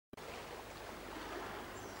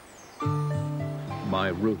My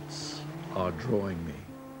roots are drawing me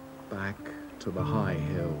back to the high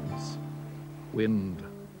hills, wind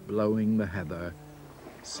blowing the heather,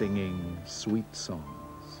 singing sweet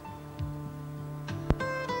songs.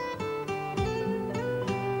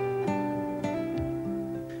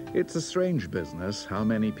 It's a strange business how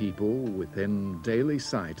many people within daily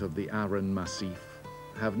sight of the Arran Massif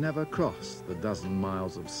have never crossed the dozen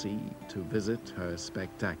miles of sea to visit her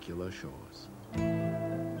spectacular shores.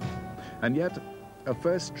 And yet, a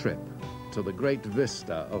first trip to the great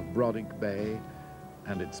vista of Brodick Bay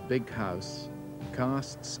and its big house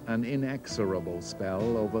casts an inexorable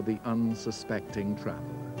spell over the unsuspecting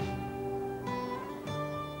traveler.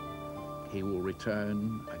 He will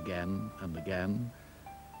return again and again,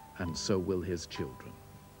 and so will his children.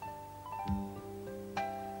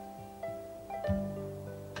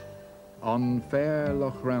 On fair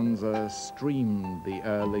Loch Ranza streamed the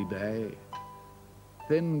early day.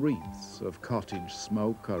 Thin wreaths of cottage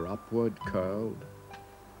smoke are upward curled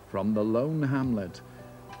from the lone hamlet,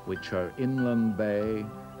 which her inland bay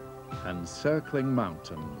and circling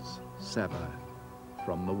mountains sever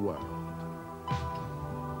from the world.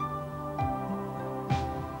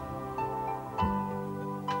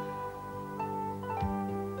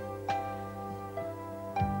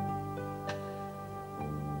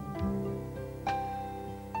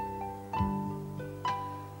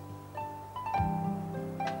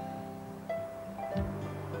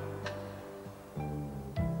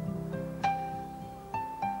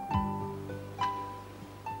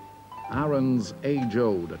 Arran's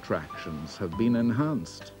age-old attractions have been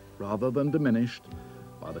enhanced rather than diminished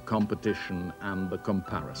by the competition and the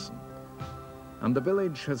comparison. And the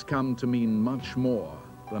village has come to mean much more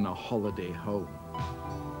than a holiday home.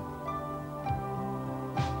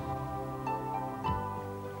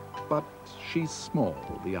 But she's small,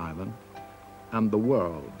 the island, and the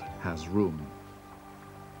world has room.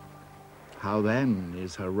 How then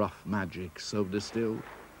is her rough magic so distilled?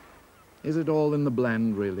 Is it all in the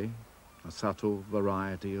blend, really? A subtle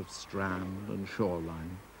variety of strand and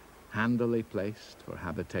shoreline, handily placed for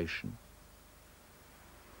habitation.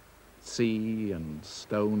 Sea and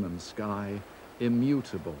stone and sky,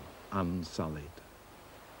 immutable, unsullied.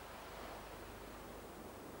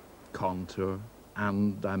 Contour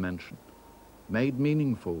and dimension, made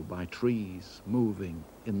meaningful by trees moving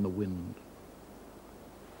in the wind.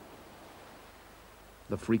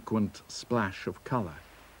 The frequent splash of color,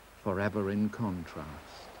 forever in contrast.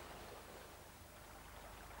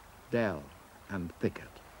 Dell and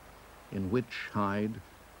thicket, in which hide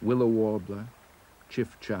willow warbler,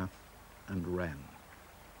 chiffchaff, and wren.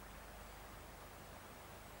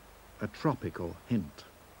 A tropical hint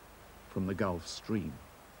from the Gulf Stream,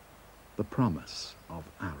 the promise of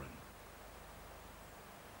Arran.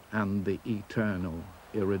 And the eternal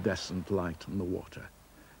iridescent light in the water,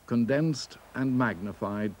 condensed and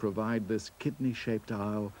magnified, provide this kidney-shaped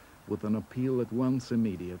isle with an appeal at once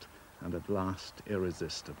immediate and at last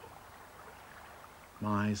irresistible.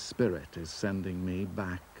 My spirit is sending me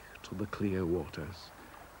back to the clear waters,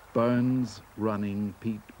 burns running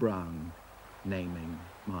peat brown, naming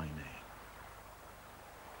my name.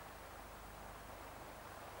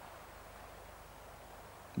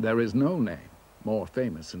 There is no name more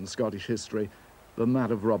famous in Scottish history than that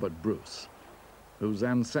of Robert Bruce, whose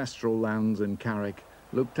ancestral lands in Carrick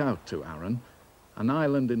looked out to Arran, an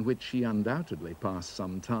island in which he undoubtedly passed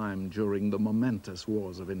some time during the momentous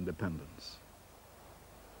Wars of Independence.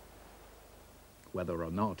 Whether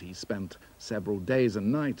or not he spent several days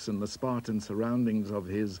and nights in the Spartan surroundings of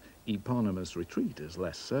his eponymous retreat is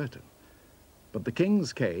less certain. But the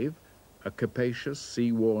King's Cave, a capacious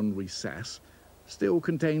sea-worn recess, still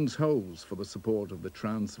contains holes for the support of the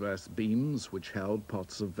transverse beams which held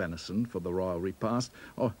pots of venison for the royal repast,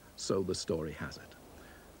 or so the story has it.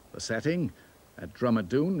 The setting at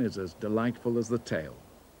Drumadoon is as delightful as the tale.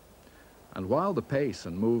 And while the pace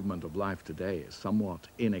and movement of life today is somewhat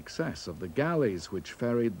in excess of the galleys which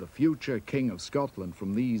ferried the future King of Scotland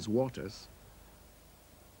from these waters,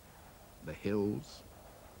 the hills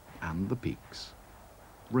and the peaks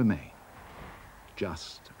remain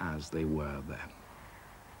just as they were then.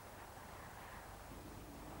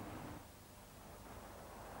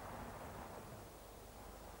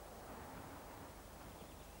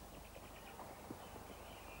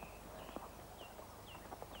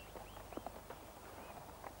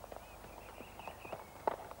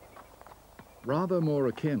 Rather more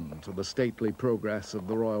akin to the stately progress of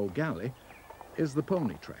the royal galley is the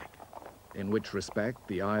pony trek, in which respect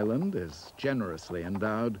the island is generously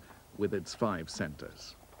endowed with its 5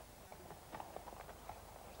 centres.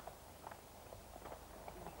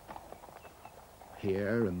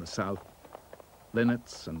 Here in the south,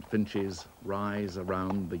 Linnets and finches rise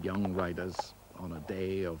around the young riders on a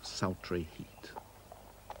day of sultry heat.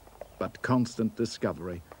 But constant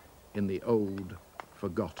discovery in the old,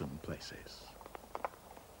 forgotten places.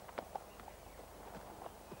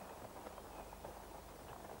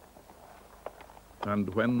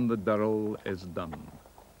 And when the dirl is done,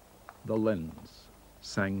 the lens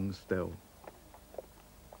sang still,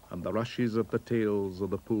 and the rushes of the tails of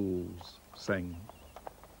the pools sing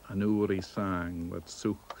an oory sang that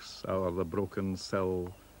souchs o'er the broken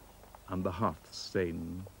sill, and the hearth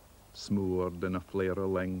stain smoored in a flare o'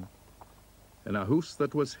 ling, in a hoose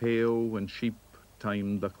that was hale when sheep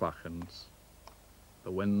timed the clachans.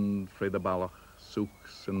 The wind frae the ballach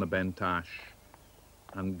souchs in the bent ash,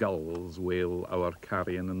 and gulls wail our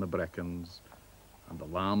carrion in the breckens, and the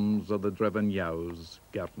lambs of the driven yows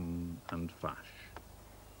girton and fash.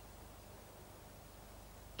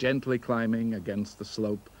 Gently climbing against the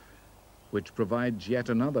slope, which provides yet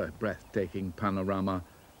another breathtaking panorama,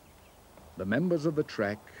 the members of the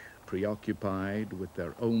trek, preoccupied with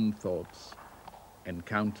their own thoughts,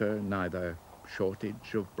 encounter neither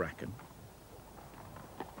shortage of bracken,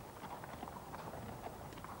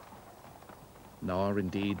 nor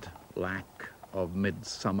indeed lack of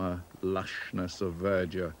midsummer lushness of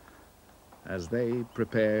verdure, as they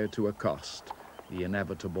prepare to accost the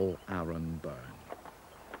inevitable Arran burn.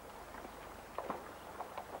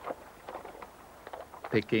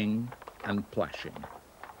 Picking and plashing,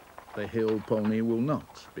 the hill pony will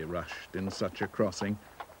not be rushed in such a crossing,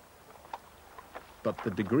 but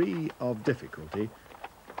the degree of difficulty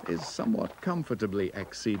is somewhat comfortably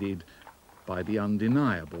exceeded by the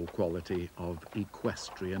undeniable quality of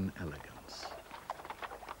equestrian elegance.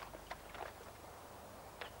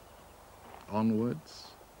 Onwards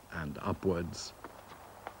and upwards,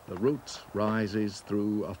 the route rises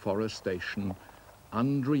through a forestation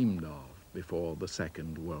undreamed of before the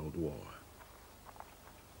Second World War.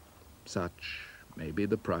 Such may be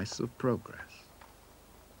the price of progress.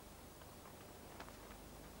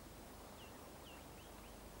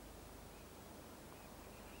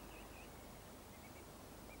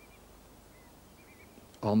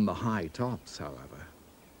 On the high tops, however,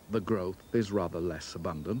 the growth is rather less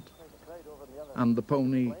abundant, and the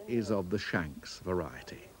pony is of the Shanks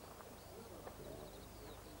variety.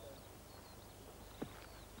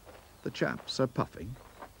 The chaps are puffing,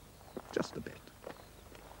 just a bit.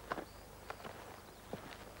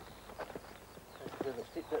 The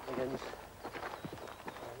steep bit begins.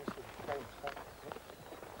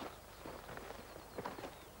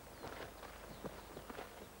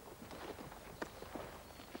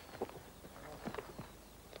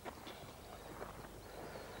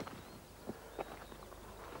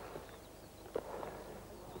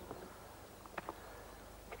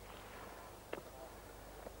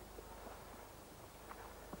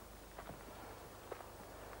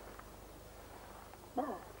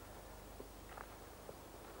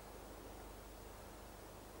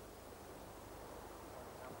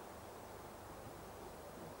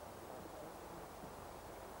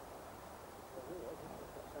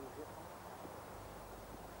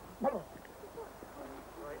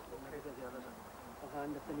 A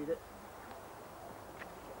hand if I need it.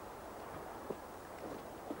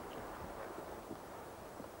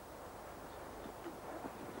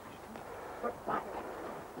 Have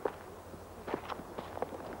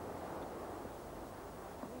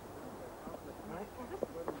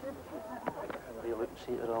a look and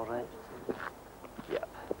see they're all right. Yep.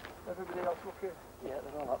 Everybody else okay? Yeah,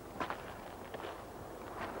 they're all up.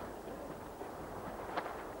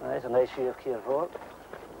 There's a nice view of Cair Fort.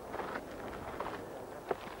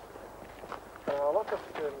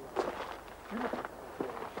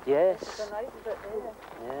 Yes.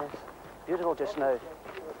 Yes. Beautiful just now.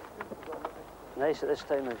 Nice at this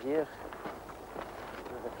time of year.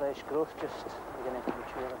 With the fresh growth just beginning to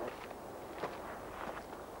mature a bit.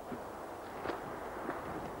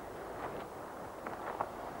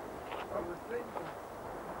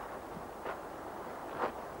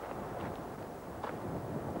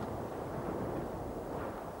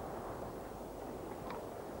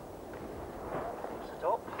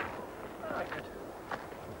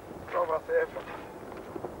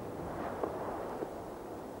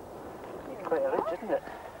 Quite a ridge, isn't it?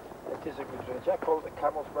 It is a good ridge. I call it the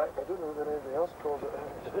Camel's Back. I don't know whether anybody else calls it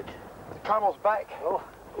that. Which? The Camel's Back. Oh.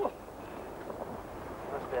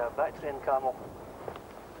 Must be a back-trained camel.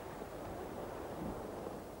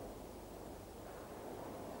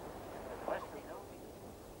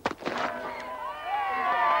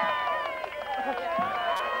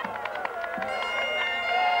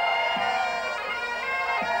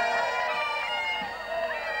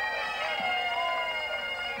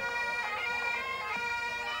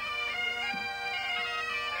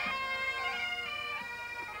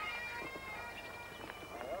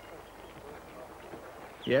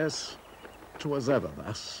 Yes, 'twas ever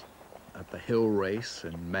thus, at the hill race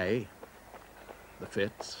in May, the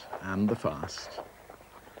fit and the fast,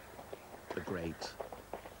 the great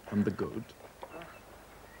and the good,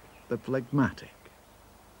 the phlegmatic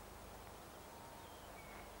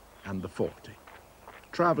and the 40,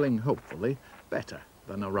 travelling hopefully better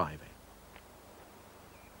than arriving.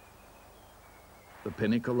 The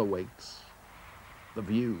pinnacle awaits, the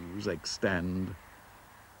views extend,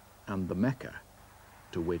 and the Mecca,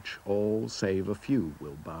 to which all save a few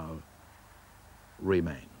will bow,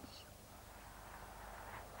 remains.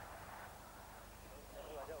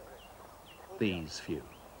 These few,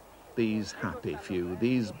 these happy few,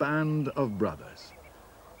 these band of brothers,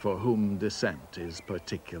 for whom descent is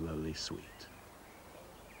particularly sweet.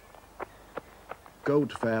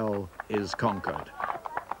 Goatfell is conquered.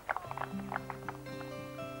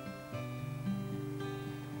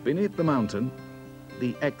 Beneath the mountain,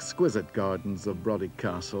 the exquisite gardens of Brodick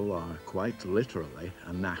Castle are quite literally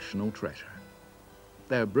a national treasure.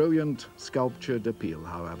 Their brilliant sculptured appeal,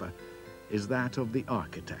 however, is that of the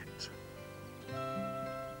architect.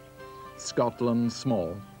 Scotland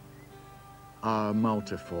small, our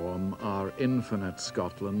multiform, our infinite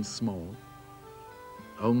Scotland small,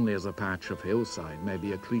 only as a patch of hillside,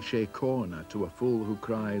 maybe a cliché corner to a fool who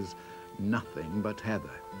cries, nothing but heather.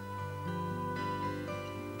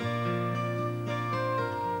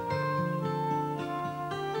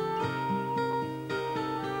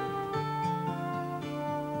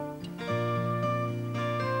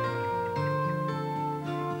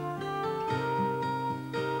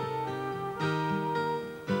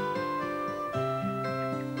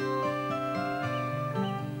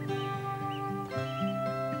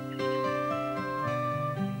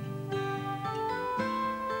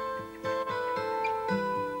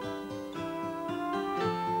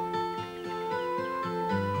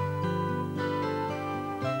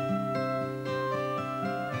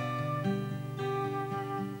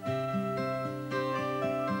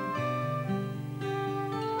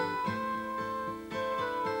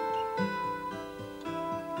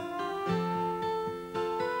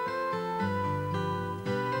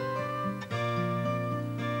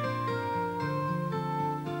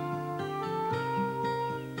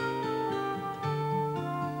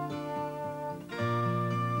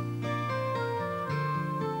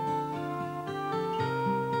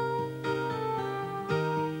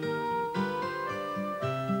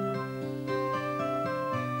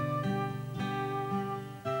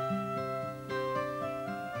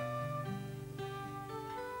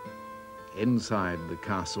 Inside the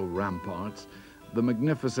castle ramparts, the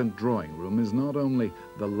magnificent drawing room is not only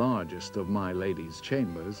the largest of my lady's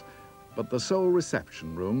chambers, but the sole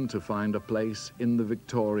reception room to find a place in the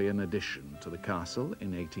Victorian addition to the castle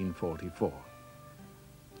in 1844.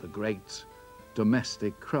 The great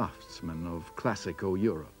domestic craftsmen of classical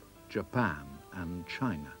Europe, Japan and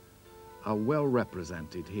China are well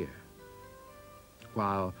represented here,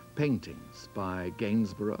 while paintings by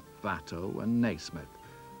Gainsborough, Watteau and Naismith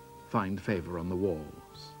find favor on the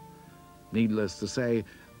walls. Needless to say,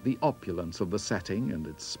 the opulence of the setting and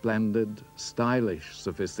its splendid, stylish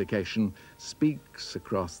sophistication speaks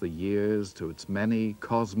across the years to its many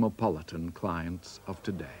cosmopolitan clients of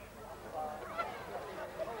today.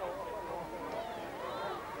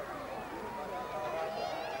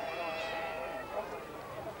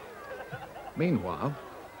 Meanwhile,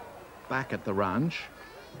 back at the ranch,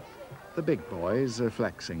 the big boys are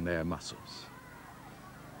flexing their muscles.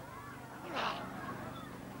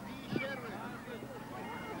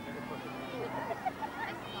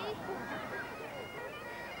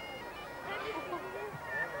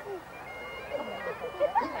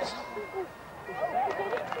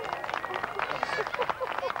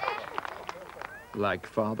 Like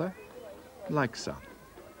father, like son.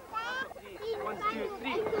 1, 2,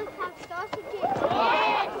 3.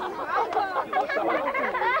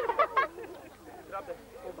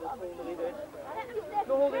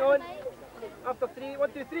 No holding on. After 3,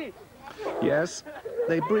 1, 2, 3. Yes,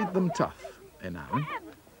 they breed them tough, Iain.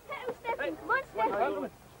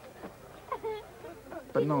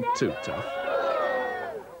 But not too tough,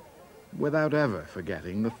 without ever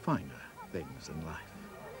forgetting the finer things in life.